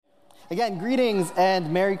Again, greetings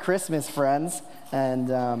and Merry Christmas, friends.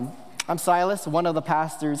 And I'm Silas, one of the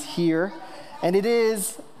pastors here. And it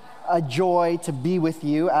is a joy to be with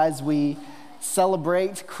you as we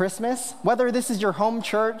celebrate Christmas. Whether this is your home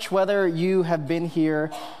church, whether you have been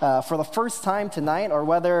here for the first time tonight, or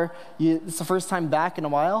whether it's the first time back in a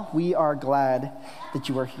while, we are glad that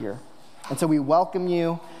you are here. And so we welcome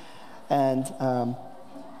you. And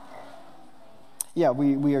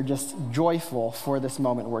we are just joyful for this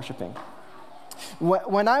moment worshiping.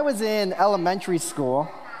 When I was in elementary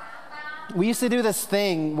school, we used to do this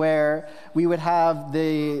thing where we would have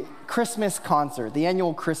the Christmas concert, the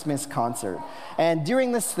annual Christmas concert. And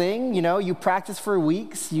during this thing, you practice for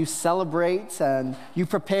weeks, you celebrate, and you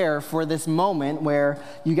prepare for this moment where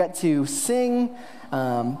you get to sing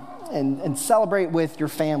and celebrate with your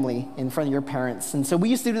family in front of your parents. And so we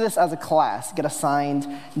used to do this as a class, get assigned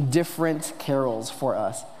different carols for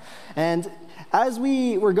us. And as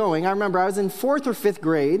we were going, I remember I was in 4th or 5th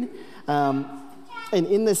grade, and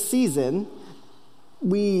in this season,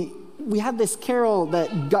 we had this carol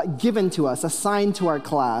that got given to us, assigned to our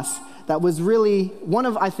class, that was really one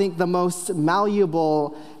of, I think, the most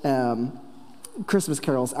malleable Christmas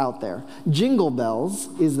carols out there. Jingle Bells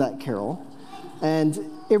is that carol, and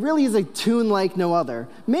it really is a tune like no other,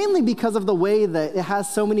 mainly because of the way that it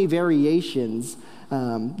has so many variations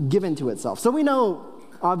given to itself. So we know,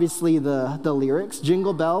 obviously, the lyrics,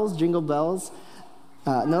 jingle bells, jingle bells.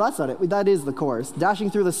 No, that's not it. That is the chorus. Dashing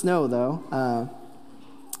through the snow, though.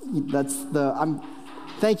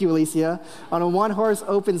 Thank you, Alicia. On a one-horse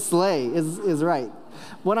open sleigh is right.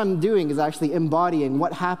 What I'm doing is actually embodying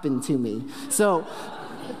what happened to me. So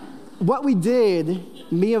what we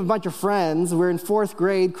did, me and a bunch of friends, we're in 4th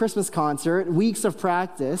grade Christmas concert, weeks of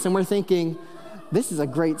practice, and we're thinking, this is a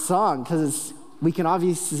great song because we can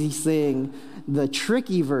obviously sing the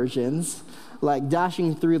tricky versions, like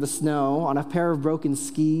dashing through the snow on a pair of broken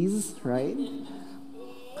skis, right?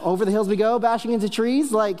 Over the hills we go, bashing into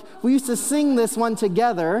trees. Like, we used to sing this one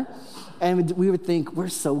together, and we would think, we're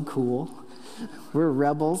so cool. We're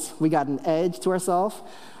rebels. We got an edge to ourselves.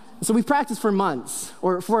 So we practiced for months,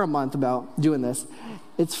 or for a month about doing this.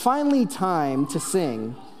 It's finally time to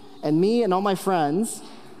sing. And me and all my friends,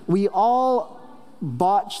 we all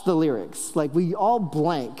botch the lyrics. Like, we all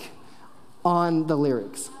blank on the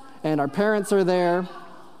lyrics. And our parents are there.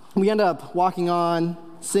 We end up walking on,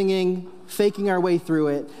 singing, faking our way through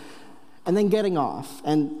it, and then getting off.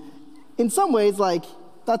 And in some ways,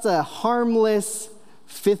 that's a harmless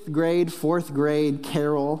 5th grade, 4th grade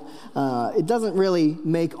carol. It doesn't really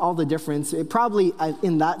make all the difference. It probably,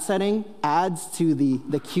 in that setting, adds to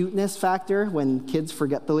the cuteness factor when kids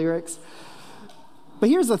forget the lyrics. But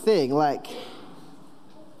here's the thing,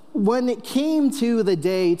 when it came to the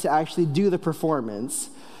day to actually do the performance,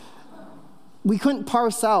 we couldn't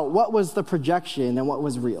parse out what was the projection and what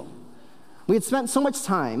was real. We had spent so much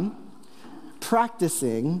time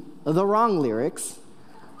practicing the wrong lyrics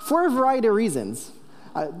for a variety of reasons.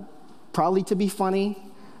 Probably to be funny,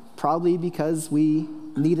 probably because we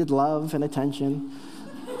needed love and attention,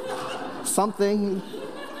 something.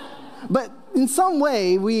 But in some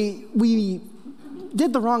way, we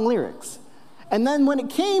did the wrong lyrics. And then when it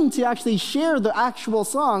came to actually share the actual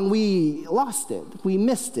song, we lost it. We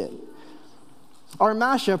missed it. Our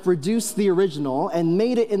mashup reduced the original and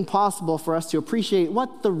made it impossible for us to appreciate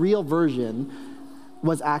what the real version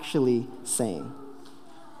was actually saying.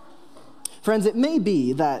 Friends, it may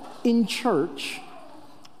be that in church,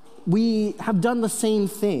 we have done the same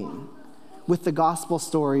thing with the gospel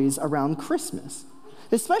stories around Christmas,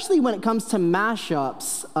 especially when it comes to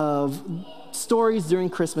mashups of stories during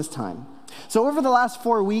Christmas time. So over the last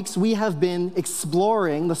 4 weeks, we have been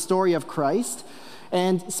exploring the story of Christ,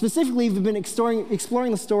 and specifically, we've been exploring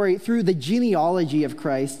the story through the genealogy of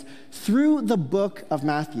Christ through the book of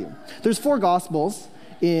Matthew. There's 4 Gospels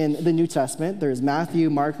in the New Testament. There's Matthew,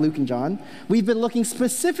 Mark, Luke, and John. We've been looking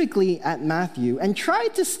specifically at Matthew and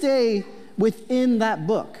tried to stay within that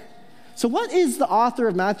book. So what is the author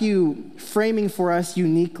of Matthew framing for us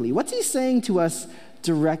uniquely? What's he saying to us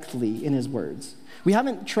directly in his words? We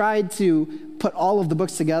haven't tried to put all of the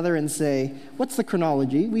books together and say, what's the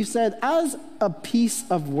chronology? We've said, as a piece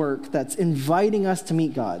of work that's inviting us to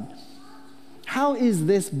meet God, how is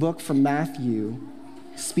this book from Matthew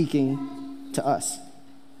speaking to us?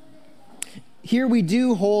 Here we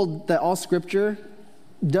do hold that all Scripture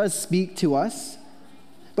does speak to us,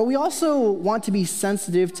 but we also want to be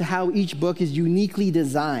sensitive to how each book is uniquely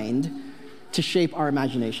designed to shape our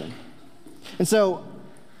imagination. And so,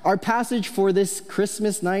 our passage for this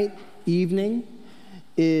Christmas night evening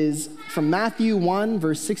is from Matthew 1,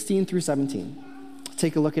 verse 16 through 17.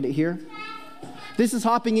 Take a look at it here. This is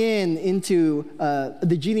hopping into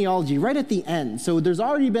the genealogy right at the end. So there's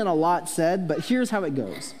already been a lot said, but here's how it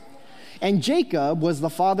goes. And Jacob was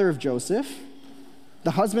the father of Joseph,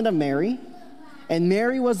 the husband of Mary, and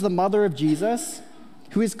Mary was the mother of Jesus,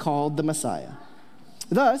 who is called the Messiah.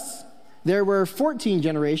 Thus, there were 14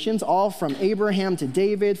 generations, all from Abraham to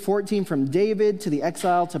David, 14 from David to the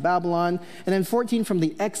exile to Babylon, and then 14 from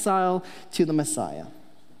the exile to the Messiah.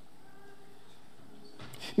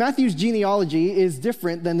 Matthew's genealogy is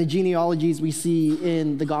different than the genealogies we see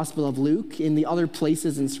in the Gospel of Luke, in the other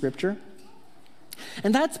places in Scripture.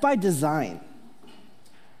 And that's by design.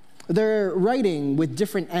 They're writing with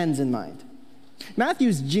different ends in mind.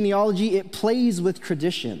 Matthew's genealogy, it plays with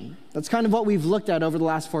tradition. That's kind of what we've looked at over the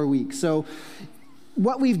last 4 weeks. So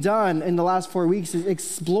what we've done in the last 4 weeks is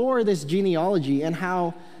explore this genealogy and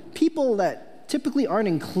how people that typically aren't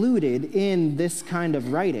included in this kind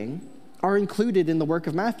of writing are included in the work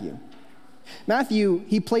of Matthew. Matthew,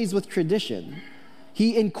 he plays with tradition.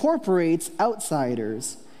 He incorporates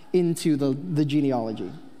outsiders into the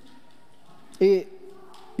genealogy. He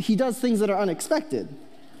does things that are unexpected.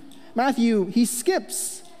 Matthew, he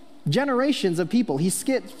skips generations of people. He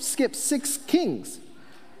skips 6 kings.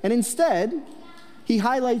 And instead, he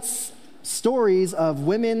highlights stories of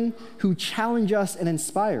women who challenge us and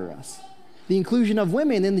inspire us. The inclusion of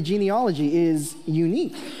women in the genealogy is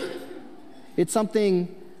unique. It's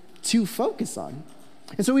something to focus on.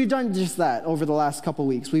 And so we've done just that over the last couple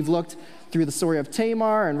weeks. We've looked through the story of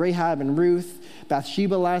Tamar and Rahab and Ruth,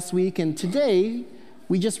 Bathsheba last week, and today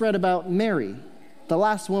we just read about Mary, the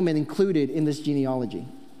last woman included in this genealogy.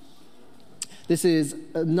 This is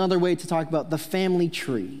another way to talk about the family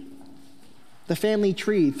tree. The family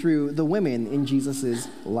tree through the women in Jesus'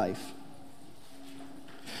 life.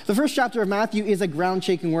 The first chapter of Matthew is a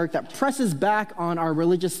ground-shaking work that presses back on our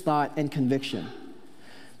religious thought and conviction.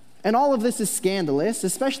 And all of this is scandalous,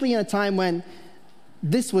 especially in a time when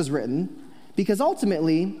this was written, because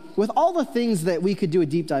ultimately, with all the things that we could do a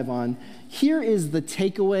deep dive on, here is the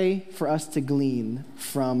takeaway for us to glean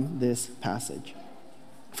from this passage,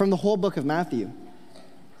 from the whole book of Matthew.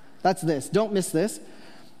 That's this. Don't miss this.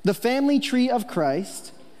 The family tree of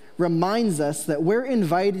Christ reminds us that we're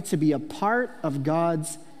invited to be a part of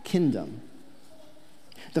God's kingdom.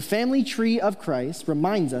 The family tree of Christ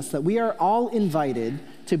reminds us that we are all invited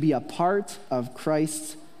to be a part of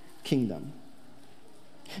Christ's kingdom.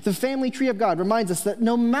 The family tree of God reminds us that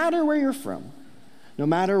no matter where you're from, no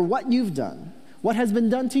matter what you've done, what has been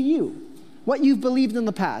done to you, what you've believed in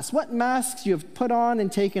the past, what masks you have put on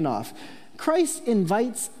and taken off, Christ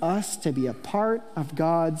invites us to be a part of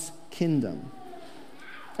God's kingdom.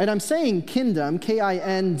 And I'm saying kingdom,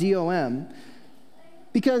 K-I-N-D-O-M,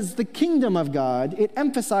 because the kingdom of God, it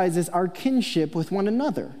emphasizes our kinship with one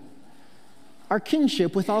another, our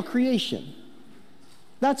kinship with all creation.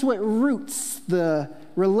 That's what roots the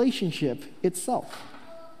relationship itself.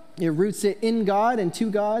 It roots it in God and to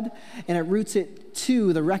God, and it roots it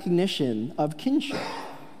to the recognition of kinship.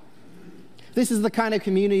 This is the kind of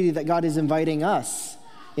community that God is inviting us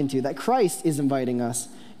into, that Christ is inviting us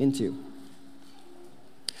into.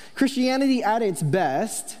 Christianity at its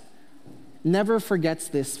best never forgets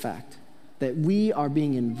this fact, that we are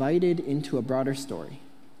being invited into a broader story,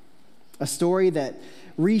 a story that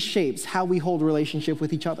reshapes how we hold relationship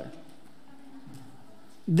with each other.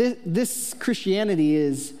 This Christianity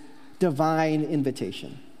is divine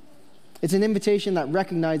invitation. It's an invitation that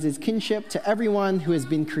recognizes kinship to everyone who has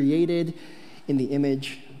been created in the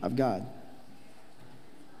image of God.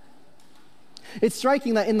 It's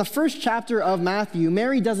striking that in the first chapter of Matthew,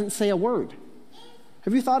 Mary doesn't say a word.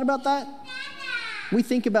 Have you thought about that? We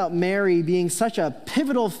think about Mary being such a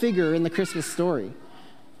pivotal figure in the Christmas story.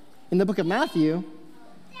 In the book of Matthew,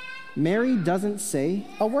 Mary doesn't say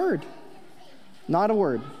a word. Not a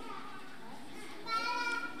word.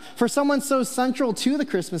 For someone so central to the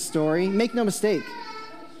Christmas story, make no mistake,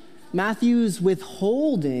 Matthew's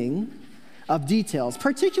withholding of details,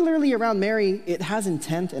 particularly around Mary, it has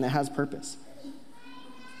intent and it has purpose.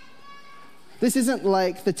 This isn't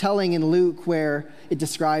like the telling in Luke where it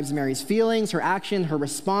describes Mary's feelings, her action, her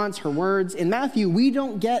response, her words. In Matthew, we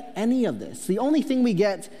don't get any of this. The only thing we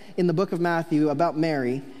get in the book of Matthew about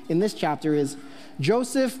Mary in this chapter is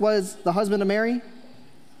Joseph was the husband of Mary,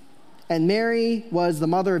 and Mary was the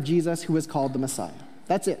mother of Jesus, who was called the Messiah.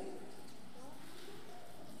 That's it.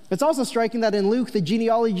 It's also striking that in Luke, the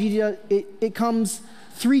genealogy, it comes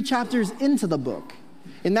 3 chapters into the book.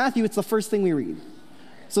 In Matthew, it's the first thing we read.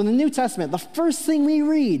 So in the New Testament, the first thing we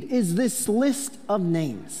read is this list of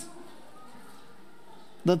names.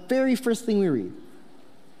 The very first thing we read.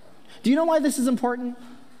 Do you know why this is important?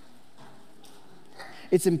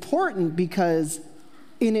 It's important because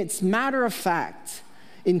in its matter-of-fact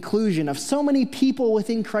inclusion of so many people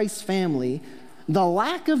within Christ's family, the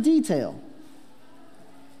lack of detail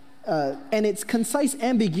and its concise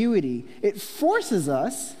ambiguity, it forces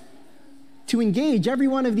us to engage every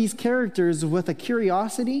one of these characters with a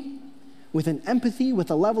curiosity, with an empathy,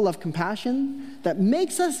 with a level of compassion that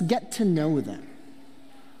makes us get to know them.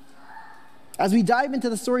 As we dive into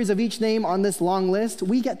the stories of each name on this long list,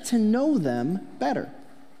 we get to know them better.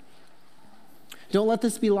 Don't let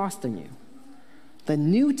this be lost on you. The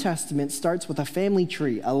New Testament starts with a family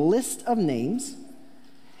tree, a list of names,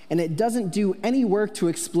 and it doesn't do any work to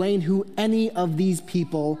explain who any of these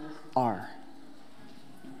people are.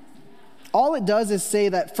 All it does is say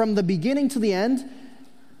that from the beginning to the end,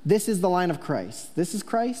 this is the line of Christ. This is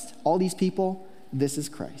Christ, all these people, this is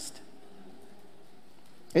Christ.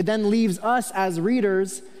 It then leaves us as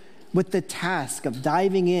readers with the task of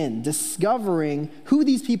diving in, discovering who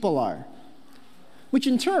these people are, which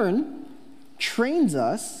in turn trains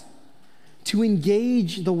us to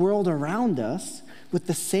engage the world around us with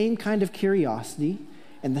the same kind of curiosity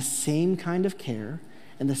and the same kind of care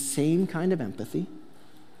and the same kind of empathy.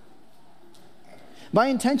 By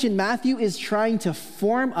intention, Matthew is trying to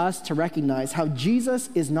form us to recognize how Jesus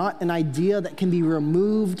is not an idea that can be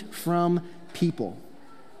removed from people.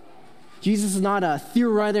 Jesus is not a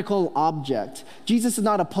theoretical object. Jesus is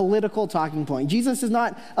not a political talking point. Jesus is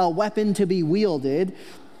not a weapon to be wielded.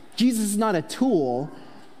 Jesus is not a tool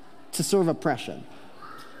to serve oppression.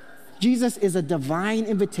 Jesus is a divine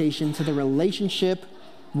invitation to the relationship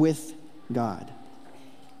with God.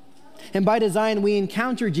 And by design, we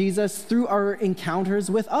encounter Jesus through our encounters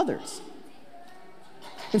with others.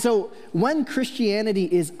 And so when Christianity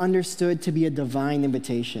is understood to be a divine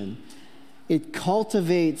invitation, it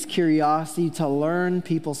cultivates curiosity to learn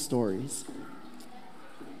people's stories.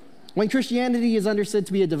 When Christianity is understood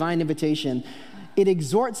to be a divine invitation, it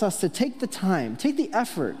exhorts us to take the time, take the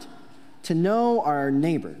effort to know our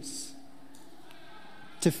neighbors,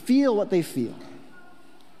 to feel what they feel,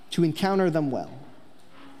 to encounter them well.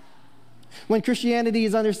 When Christianity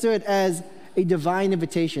is understood as a divine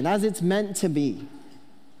invitation, as it's meant to be,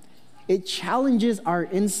 it challenges our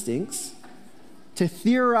instincts to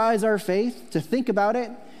theorize our faith, to think about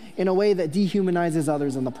it in a way that dehumanizes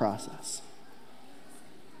others in the process.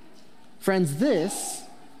 Friends, this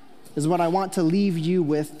is what I want to leave you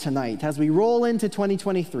with tonight as we roll into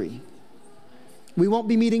 2023. We won't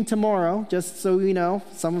be meeting tomorrow, just so you know.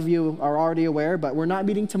 Some of you are already aware, but we're not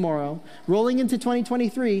meeting tomorrow. Rolling into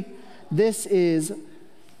 2023, this is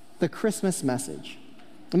the Christmas message.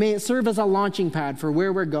 May it serve as a launching pad for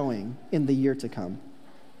where we're going in the year to come.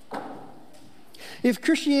 If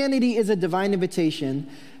Christianity is a divine invitation,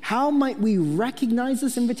 how might we recognize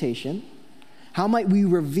this invitation? How might we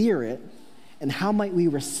revere it? And how might we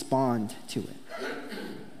respond to it?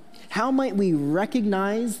 How might we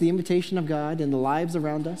recognize the invitation of God in the lives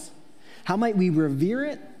around us? How might we revere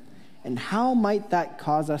it? And how might that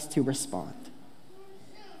cause us to respond?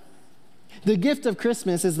 The gift of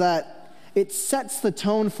Christmas is that it sets the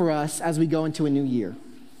tone for us as we go into a new year.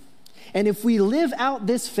 And if we live out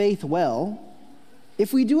this faith well,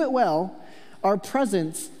 if we do it well, our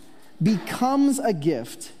presence becomes a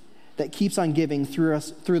gift that keeps on giving through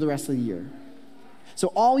the rest of the year. So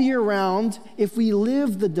all year round, if we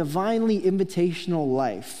live the divinely invitational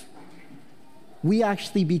life, we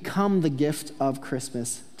actually become the gift of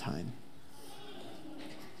Christmas time.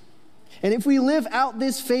 And if we live out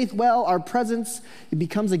this faith well, our presence, it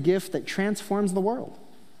becomes a gift that transforms the world.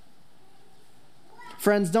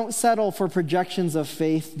 Friends, don't settle for projections of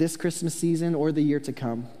faith this Christmas season or the year to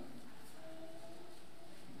come.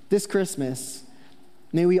 This Christmas,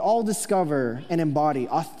 may we all discover and embody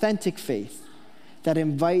authentic faith that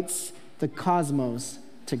invites the cosmos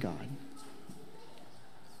to God.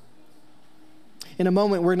 In a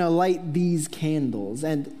moment, we're going to light these candles.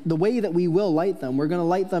 And the way that we will light them, we're going to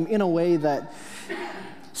light them in a way that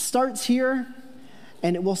starts here,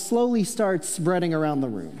 and it will slowly start spreading around the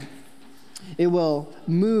room. It will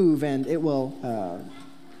move, and it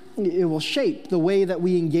will shape the way that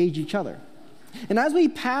we engage each other. And as we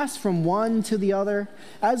pass from one to the other,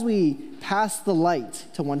 as we pass the light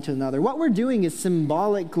to one to another, what we're doing is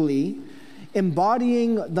symbolically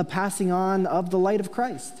embodying the passing on of the light of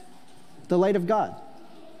Christ, the light of God.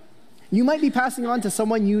 You might be passing on to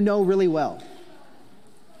someone you know really well.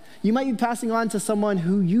 You might be passing on to someone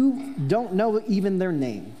who you don't know even their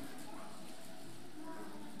name.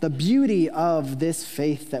 The beauty of this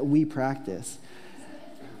faith that we practice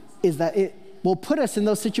is that it will put us in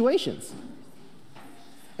those situations.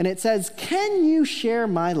 And it says, can you share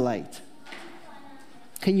my light?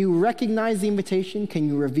 Can you recognize the invitation? Can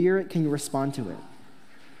you revere it? Can you respond to it?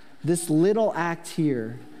 This little act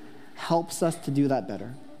here helps us to do that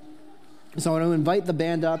better. So I want to invite the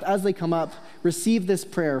band up. As they come up, receive this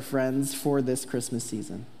prayer, friends, for this Christmas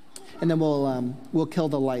season. And then we'll kill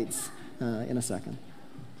the lights in a second.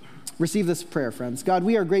 Receive this prayer, friends. God,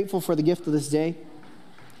 we are grateful for the gift of this day.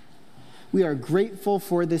 We are grateful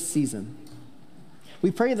for this season. We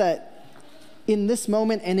pray that in this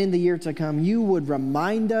moment and in the year to come, you would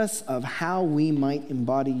remind us of how we might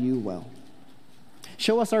embody you well.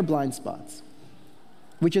 Show us our blind spots,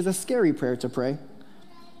 which is a scary prayer to pray.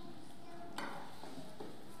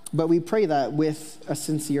 But we pray that with a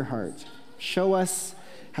sincere heart. Show us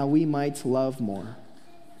how we might love more.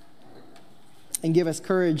 And give us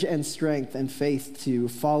courage and strength and faith to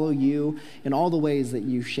follow you in all the ways that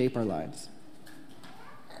you shape our lives.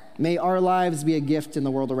 May our lives be a gift in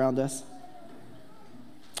the world around us.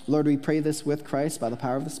 Lord, we pray this with Christ by the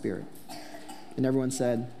power of the Spirit. And everyone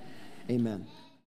said, amen.